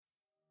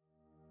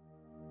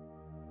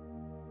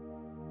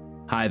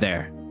Hi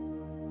there.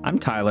 I'm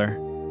Tyler,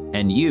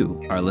 and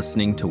you are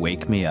listening to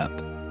Wake Me Up,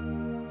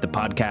 the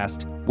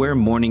podcast where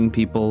morning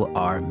people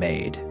are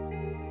made.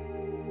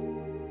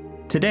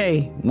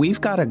 Today, we've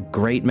got a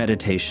great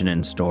meditation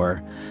in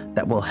store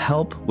that will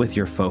help with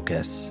your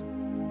focus.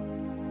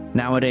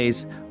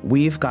 Nowadays,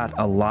 we've got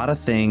a lot of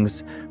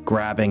things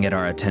grabbing at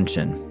our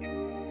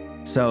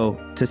attention. So,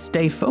 to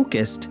stay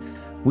focused,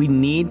 we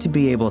need to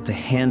be able to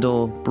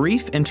handle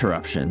brief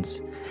interruptions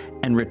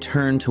and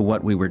return to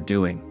what we were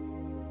doing.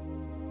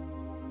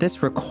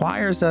 This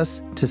requires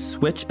us to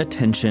switch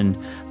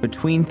attention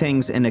between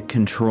things in a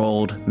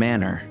controlled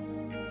manner.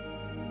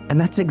 And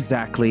that's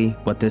exactly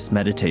what this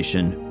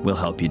meditation will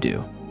help you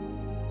do.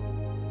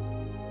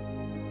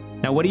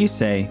 Now, what do you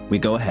say we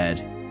go ahead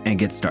and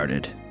get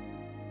started?